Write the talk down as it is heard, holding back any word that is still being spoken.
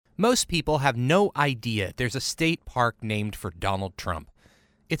Most people have no idea there's a state park named for Donald Trump.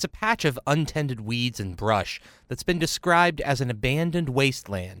 It's a patch of untended weeds and brush that's been described as an abandoned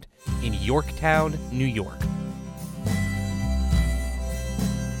wasteland in Yorktown, New York.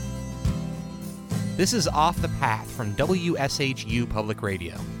 This is Off the Path from WSHU Public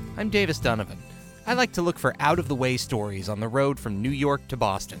Radio. I'm Davis Donovan. I like to look for out-of-the-way stories on the road from New York to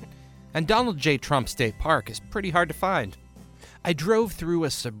Boston. And Donald J. Trump State Park is pretty hard to find. I drove through a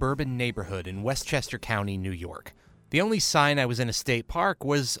suburban neighborhood in Westchester County, New York. The only sign I was in a state park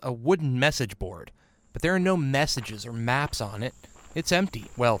was a wooden message board, but there are no messages or maps on it. It's empty.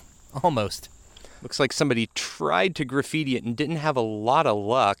 Well, almost. Looks like somebody tried to graffiti it and didn't have a lot of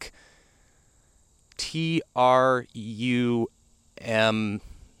luck. TRUM, and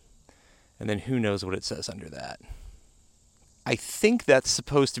then who knows what it says under that. I think that's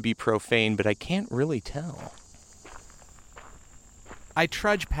supposed to be profane, but I can't really tell. I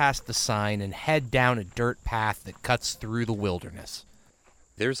trudge past the sign and head down a dirt path that cuts through the wilderness.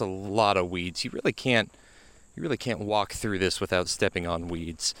 There's a lot of weeds. You really can't walk through this without stepping on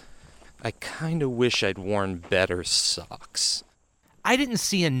weeds. I kind of wish I'd worn better socks. I didn't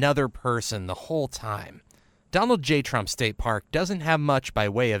see another person the whole time. Donald J. Trump State Park doesn't have much by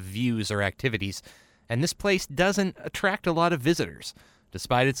way of views or activities, and this place doesn't attract a lot of visitors,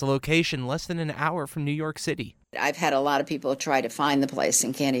 despite its location less than an hour from New York City. I've had a lot of people try to find the place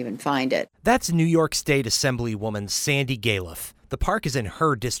and can't even find it. That's New York State Assemblywoman Sandy Galiff. The park is in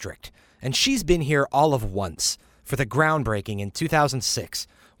her district, and she's been here all of once for the groundbreaking in 2006,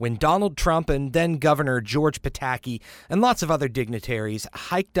 when Donald Trump and then Governor George Pataki and lots of other dignitaries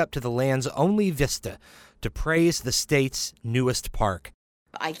hiked up to the land's only vista to praise the state's newest park.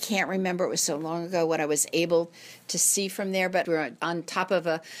 I can't remember, it was so long ago, what I was able to see from there, but we were on top of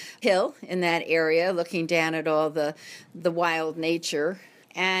a hill in that area looking down at all the wild nature.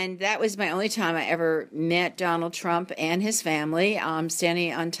 And that was my only time I ever met Donald Trump and his family,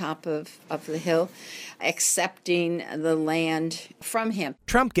 standing on top of the hill, accepting the land from him.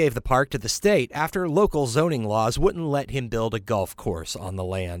 Trump gave the park to the state after local zoning laws wouldn't let him build a golf course on the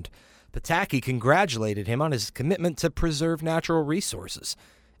land. Pataki congratulated him on his commitment to preserve natural resources.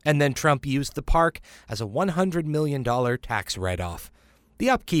 And then Trump used the park as a $100 million tax write-off. The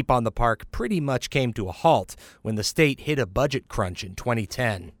upkeep on the park pretty much came to a halt when the state hit a budget crunch in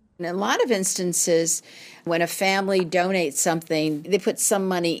 2010. In a lot of instances, when a family donates something, they put some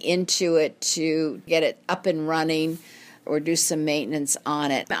money into it to get it up and running or do some maintenance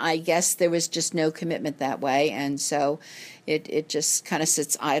on it. I guess there was just no commitment that way, and so it just kind of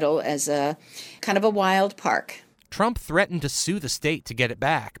sits idle as a kind of a wild park. Trump threatened to sue the state to get it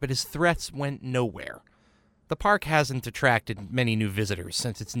back, but his threats went nowhere. The park hasn't attracted many new visitors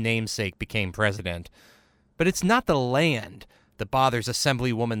since its namesake became president. But it's not the land that bothers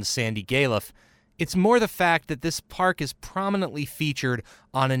Assemblywoman Sandy Galiff. It's more the fact that this park is prominently featured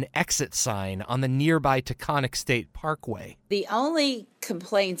on an exit sign on the nearby Taconic State Parkway. The only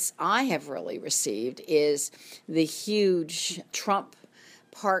complaints I have really received is the huge Trump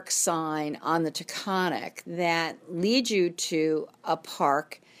Park sign on the Taconic that leads you to a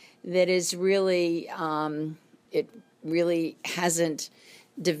park that is really, it really hasn't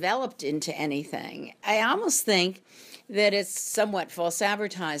developed into anything. I almost think that it's somewhat false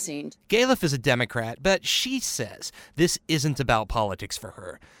advertising. Galiff is a Democrat, but she says this isn't about politics for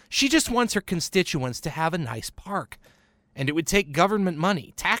her. She just wants her constituents to have a nice park. And it would take government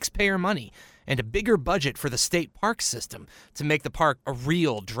money, taxpayer money, and a bigger budget for the state park system to make the park a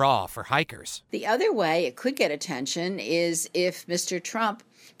real draw for hikers. The other way it could get attention is if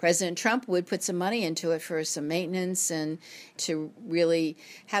President Trump would put some money into it for some maintenance and to really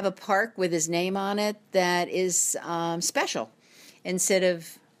have a park with his name on it that is special, instead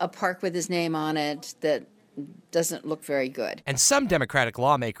of a park with his name on it that doesn't look very good. And some Democratic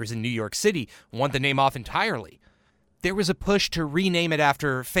lawmakers in New York City want the name off entirely. There was a push to rename it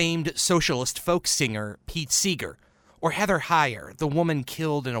after famed socialist folk singer Pete Seeger, or Heather Heyer, the woman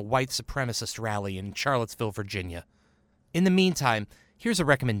killed in a white supremacist rally in Charlottesville, Virginia. In the meantime, here's a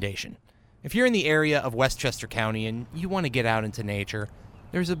recommendation. If you're in the area of Westchester County and you want to get out into nature,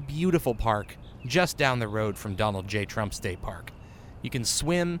 there's a beautiful park just down the road from Donald J. Trump State Park. You can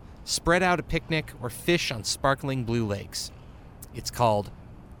swim, spread out a picnic, or fish on sparkling blue lakes. It's called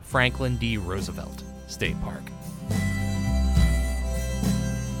Franklin D. Roosevelt State Park.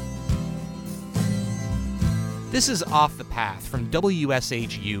 This is Off the Path from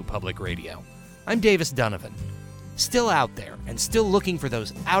WSHU Public Radio. I'm Davis Donovan. Still out there and still looking for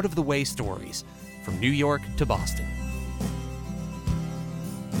those out-of-the-way stories from New York to Boston.